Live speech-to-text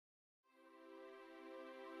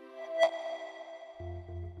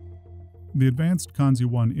The advanced Kanzi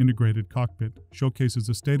One integrated cockpit showcases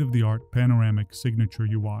a state-of-the-art panoramic signature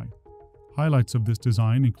UI. Highlights of this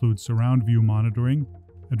design include surround view monitoring,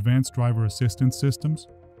 advanced driver assistance systems,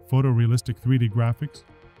 photorealistic 3D graphics,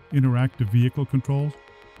 interactive vehicle controls,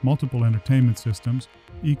 multiple entertainment systems,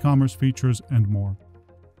 e-commerce features, and more.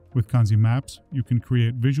 With Kanzi Maps, you can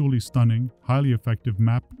create visually stunning, highly effective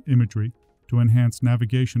map imagery to enhance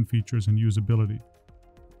navigation features and usability.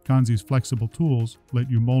 Kanzi's flexible tools let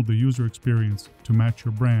you mold the user experience to match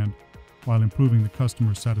your brand while improving the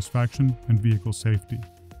customer satisfaction and vehicle safety.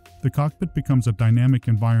 The cockpit becomes a dynamic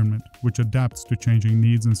environment which adapts to changing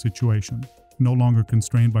needs and situations. No longer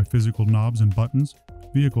constrained by physical knobs and buttons,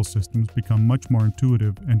 vehicle systems become much more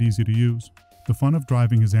intuitive and easy to use. The fun of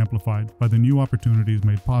driving is amplified by the new opportunities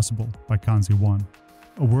made possible by Kanzi One.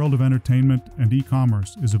 A world of entertainment and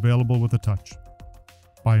e-commerce is available with a touch.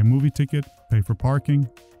 Buy a movie ticket, pay for parking,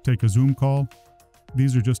 take a Zoom call.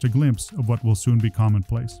 These are just a glimpse of what will soon be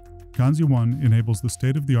commonplace. Kanzi One enables the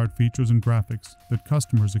state-of-the-art features and graphics that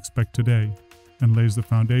customers expect today and lays the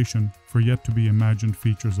foundation for yet-to-be-imagined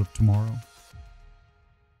features of tomorrow.